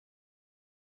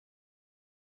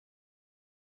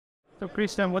So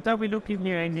Christian, what are we looking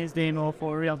here in this demo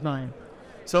for real time?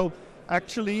 So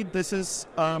actually, this is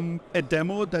a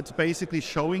demo that's basically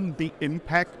showing the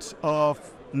impact of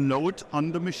load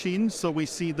on the machine. So we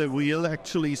see the wheel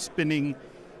actually spinning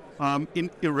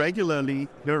irregularly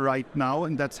here right now,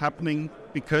 and that's happening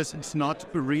because it's not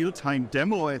a real-time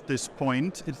demo at this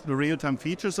point. The real-time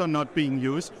features are not being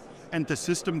used, and the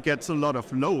system gets a lot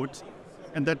of load,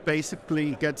 and that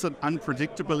basically gets an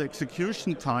unpredictable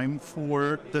execution time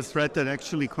for the thread that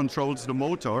actually controls the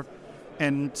motor.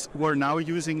 And we're now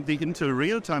using the Intel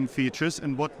real-time features,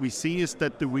 and what we see is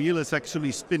that the wheel is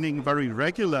actually spinning very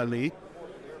regularly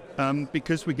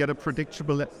because we get a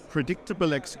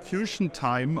predictable execution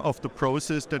time of the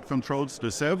process that controls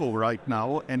the servo right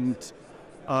now, and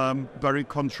very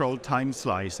controlled time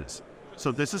slices.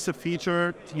 So this is a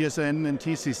feature, TSN and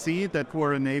TCC, that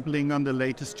we're enabling on the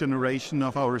latest generation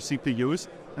of our CPUs,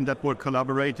 and that we're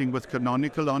collaborating with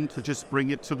Canonical on to just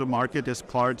bring it to the market as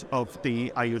part of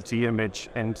the IoT image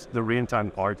and the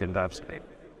real-time part in that space.